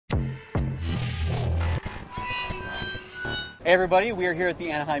Hey everybody, we are here at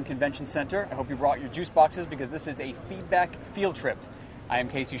the Anaheim Convention Center. I hope you brought your juice boxes because this is a feedback field trip. I am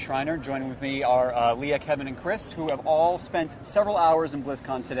Casey Schreiner. Joining with me are Leah, Kevin, and Chris, who have all spent several hours in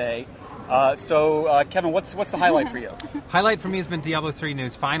BlizzCon today. Kevin, what's the highlight for you? Highlight for me has been Diablo 3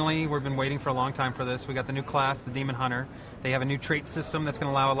 news. Finally, we've been waiting for a long time for this. We got the new class, the Demon Hunter. They have a new trait system that's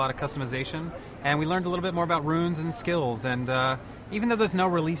going to allow a lot of customization. And we learned a little bit more about runes and skills. And even though there's no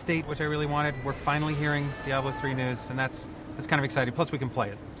release date, which I really wanted, we're finally hearing Diablo 3 news, and that's kind of exciting. Plus, we can play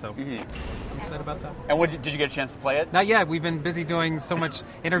it, so I'm excited about that. And did you get a chance to play it? Not yet. We've been busy doing so much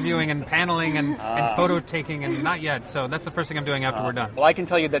interviewing and paneling and photo taking, and not yet. So that's the first thing I'm doing after we're done. Well, I can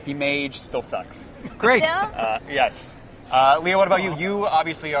tell you that the mage still sucks. Great. Yes. Leah, what about you? You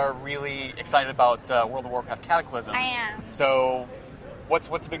obviously are really excited about World of Warcraft Cataclysm. I am. So, what's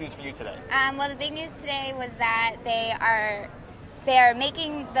the big news for you today? Well, the big news today was that they are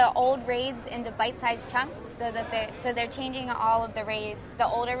making the old raids into bite-sized chunks, so they're changing all of the raids, the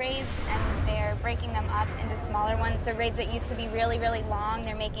older raids, and they're breaking them up into smaller ones. So raids that used to be really, really long,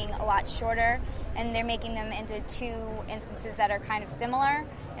 they're making a lot shorter, and they're making them into 2 instances that are kind of similar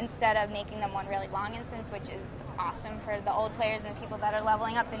instead of making them one really long instance, which is awesome for the old players and the people that are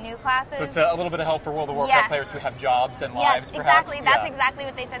leveling up the new classes. So it's a little bit of help for World of Warcraft players who have jobs and lives, yes, perhaps. Exactly. That's exactly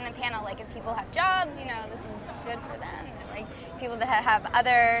what they said in the panel. Like, if people have jobs, this is good for them. Like, people that have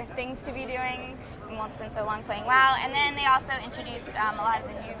other things to be doing and won't spend so long playing WoW. And then they also introduced a lot of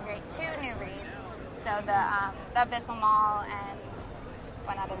the two new raids. So the Abyssal Maul and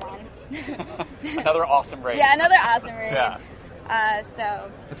one other one. Another awesome raid. Yeah, another awesome raid. Yeah.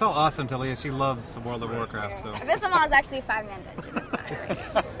 It's all awesome to Leah. She loves World of Warcraft. So. Abyssal Maul is actually a 5-man dungeon.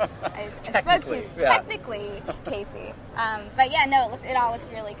 I spoke to technically Casey. But yeah, no, it all looks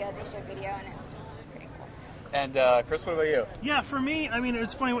really good. They showed video and it's pretty cool. And Chris, what about you? Yeah, for me, I mean,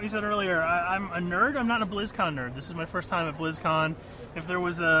 it's funny what you said earlier. I'm a nerd. I'm not a BlizzCon nerd. This is my first time at BlizzCon. If there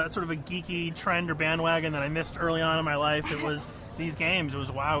was a sort of a geeky trend or bandwagon that I missed early on in my life, it was these games. It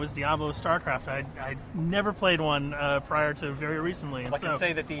was WoW, it was Diablo, it was StarCraft. I never played one prior to very recently. And I can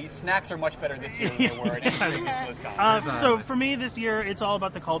say that the snacks are much better this year than they were at any previous BlizzCon. So for me this year, it's all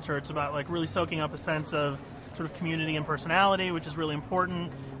about the culture. It's about like really soaking up a sense of sort of community and personality, which is really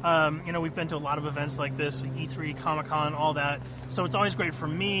important. We've been to a lot of events like this, E3, Comic-Con, all that. So it's always great for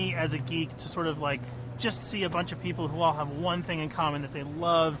me as a geek to sort of like just see a bunch of people who all have one thing in common that they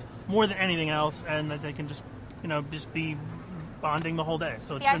love more than anything else, and that they can just be bonding the whole day.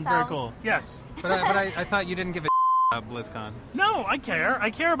 So it's been very cool. Yes. But I thought you didn't give a about BlizzCon. No, I care. I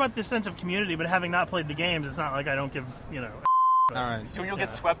care about this sense of community, but having not played the games, it's not like I don't give, All right. Soon you'll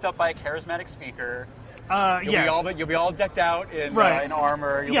get swept up by a charismatic speaker. Yes. You'll be all decked out in I'll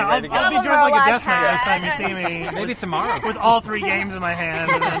armor. be dressed like a death knight next time you see me. Maybe tomorrow. With all 3 games in my hand,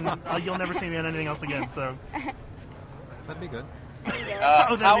 and then you'll never see me on anything else again. So that'd be good.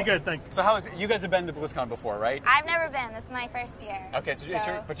 That'd be good. Thanks. So you guys have been to BlizzCon before, right? I've never been. This is my first year. Okay,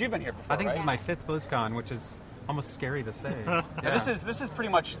 but you've been here before, I think right? this is my 5th BlizzCon, which is almost scary to say. Yeah. This is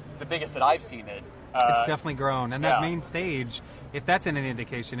pretty much the biggest that I've seen it. It's definitely grown, and that main stage, if that's an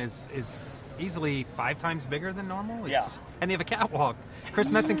indication, is easily 5 times bigger than normal. And they have a catwalk. Chris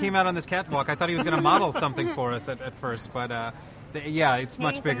Metzen came out on this catwalk. I thought he was going to model something for us at first, but it's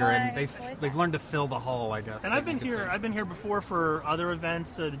much bigger, and they've learned to fill the hall, I guess. And I've been here before for other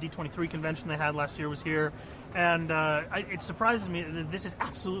events. The D23 convention they had last year was here, and it surprises me that this is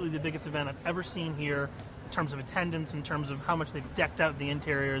absolutely the biggest event I've ever seen here in terms of attendance, in terms of how much they've decked out the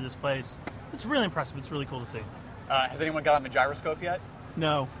interior of this place. It's really impressive. It's really cool to see. Has anyone got on the gyroscope yet?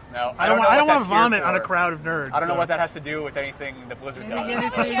 No. I don't want to vomit on a crowd of nerds. I don't know what that has to do with anything that Blizzard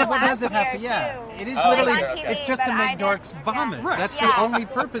does. What does it have to? Yeah, it is literally. It's just to make dorks vomit. Right. That's the only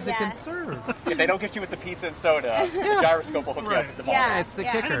purpose it can serve. If they don't get you with the pizza and soda, the gyroscope will hook you up with the ball. Yeah, it's the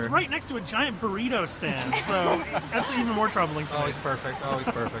kicker. And it's right next to a giant burrito stand, so that's even more troubling to me. Always perfect. Always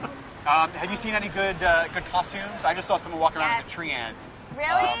perfect. Have you seen any good costumes? I just saw someone walking around as a tree ant.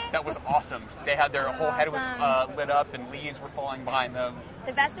 Really? That was awesome. They had their whole head was lit up and leaves were falling behind them.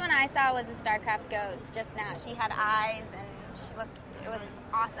 The best one I saw was the StarCraft Ghost just now. She had eyes and it was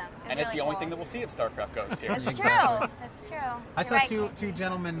awesome. And it's the only thing that we'll see of StarCraft Ghost here. It's true. That's true. I saw two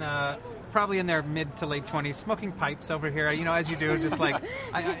gentlemen, probably in their mid to late 20s, smoking pipes over here. As you do, just like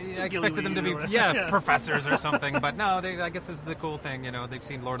I expected them to be, professors or something. But no, I guess this is the cool thing. They've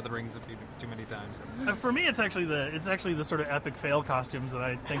seen Lord of the Rings too many times. For me, it's actually the sort of epic fail costumes that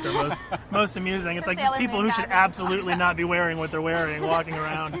I think are most amusing. It's like just people who should absolutely not be wearing what they're wearing, walking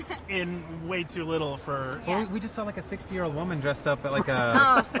around in way too little for. Well, we just saw like a 60-year-old woman dressed up like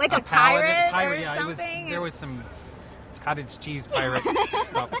a like a pirate or something. There was some cottage cheese pirate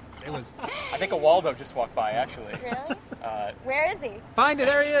stuff. It was. I think a Waldo just walked by, actually. Really? Where is he? Find it,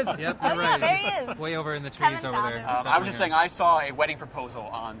 there he is. Yep, you're Oh, yeah, right. there he is. Way over in the Haven't trees over found there. him. I was just saying, I saw a wedding proposal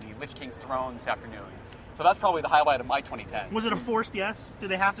on the Lich King's throne this afternoon. So that's probably the highlight of my 2010. Was it a forced yes? Did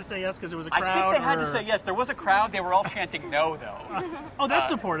they have to say yes because there was a I crowd? think they had to or- say yes. There was a crowd. They were all chanting no, though. Oh, that's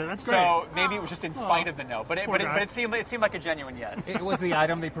supportive. That's great. So maybe it was just in spite of the no. But Poor guy. it seemed like a genuine yes. It was the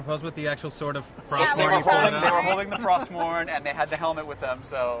item they proposed with the actual sword of Yeah, Frostmourne. They with were, the holding, Frostmourne. they were holding the Frostmourne, and they had the helmet with them.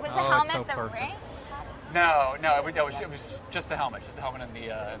 So Was the Oh, it's helmet so the perfect. ring? no, it was just the helmet and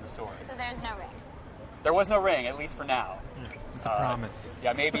the sword. So there's no ring. There was no ring, at least for now. It's a promise.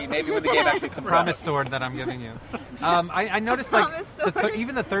 Yeah, maybe when the game actually comes Promise out. sword that I'm giving you. I noticed like Promise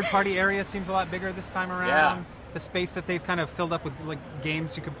even the third-party area seems a lot bigger this time around. Yeah. The space that they've kind of filled up with like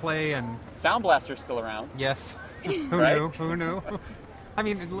games you could play and Sound Blaster's still around. yes, who Right? knew? Who knew? I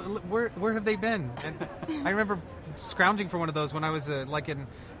mean, where have they been? And I remember scrounging for one of those when I was like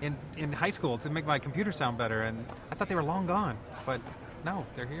in high school to make my computer sound better, and I thought they were long gone, but no,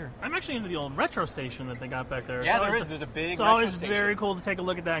 they're here. I'm actually into the old retro station that they got back there. Yeah, It's there always- is. There's a big It's retro always station. very cool to take a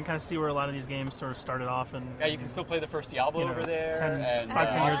look at that and kind of see where a lot of these games sort of started off. And Yeah, you can still play the first Diablo You know, over there, 10 and 5,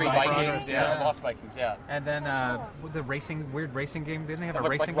 10 Lost years Vikings, progress, yeah, Lost Vikings, yeah. And then with the weird racing game, didn't they have a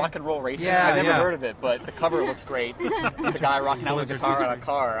Like racing rock game? and roll racing. Yeah, I've never yeah. heard of it, but the cover looks great. It's a guy rocking out with a Blizzard's guitar on a history.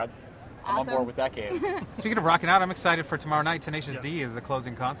 car. I'm on Awesome. board with that game. Speaking of rocking out, I'm excited for tomorrow night. Tenacious D is the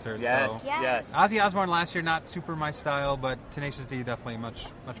closing concert. Yes, So. Yes. yes. Ozzy Osbourne last year, not super my style, but Tenacious D definitely much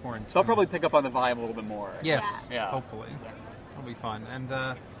more in tune. They'll probably pick up on the vibe a little bit more. Yes, Yeah. hopefully. Yeah. It'll be fun. And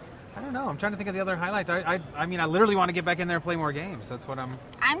I don't know. I'm trying to think of the other highlights. I mean, I literally want to get back in there and play more games. That's what I'm.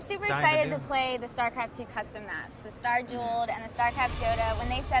 I'm super Dying to excited do. to play the StarCraft 2 custom maps, the Star Jeweled and the StarCraft Dota. When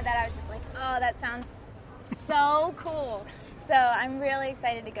they said that, I was just like, oh, that sounds so cool. So I'm really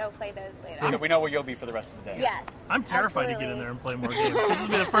excited to go play those later. So we know where you'll be for the rest of the day. Yes. I'm terrified to get in there and play more games. This will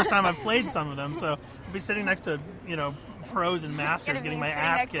be the first time I've played some of them, so I'll be sitting next to pros and masters Gonna be getting my sitting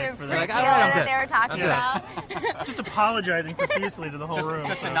ass next to kicked for Fruit that. Like, Dealer all right, I'm that good. they were talking I'm about. Just apologizing profusely to the whole room.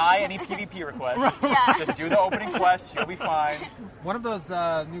 Just so. deny any PvP requests. Yeah. Just do the opening quest. You'll be fine. One of those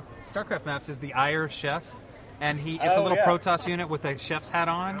new StarCraft maps is the Ire Chef. And it's a Oh, little yeah. Protoss unit with a chef's hat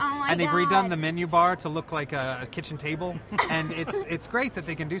on, Oh my and they've God. redone the menu bar to look like a kitchen table. And it's great that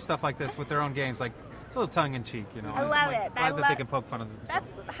they can do stuff like this with their own games. Like it's a little tongue in cheek, you know. I love I'm, it. Glad that they can poke fun of themselves.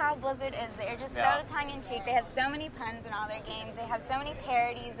 That's how Blizzard is. They're just Yeah. so tongue-in-cheek. They have so many puns in all their games. They have so many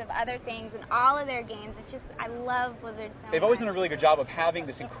parodies of other things in all of their games. It's just, I love Blizzard so much. They've always done a really good job of having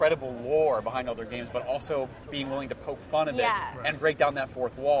this incredible lore behind all their games, but also being willing to poke fun of Yeah. it and break down that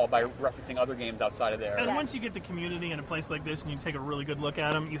fourth wall by referencing other games outside of there. And Yes. once you get the community in a place like this and you take a really good look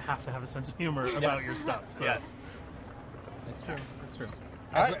at them, you have to have a sense of humor about your stuff. So. Yes. It's true. It's true.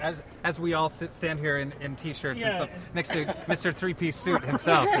 All As we all stand here in t-shirts and Yeah. stuff next to Mr. Three-Piece Suit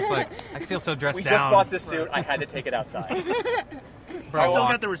himself, it's like I feel so dressed We down. just bought this suit. I had to take it outside. for a Still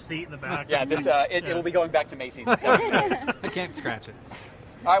walk. got the receipt in the back. Yeah, it will be going back to Macy's. All I can't scratch it.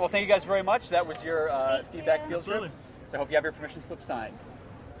 right, well, thank you guys very much. That was your Thank feedback you. field trip. Absolutely. So I hope you have your permission slip signed.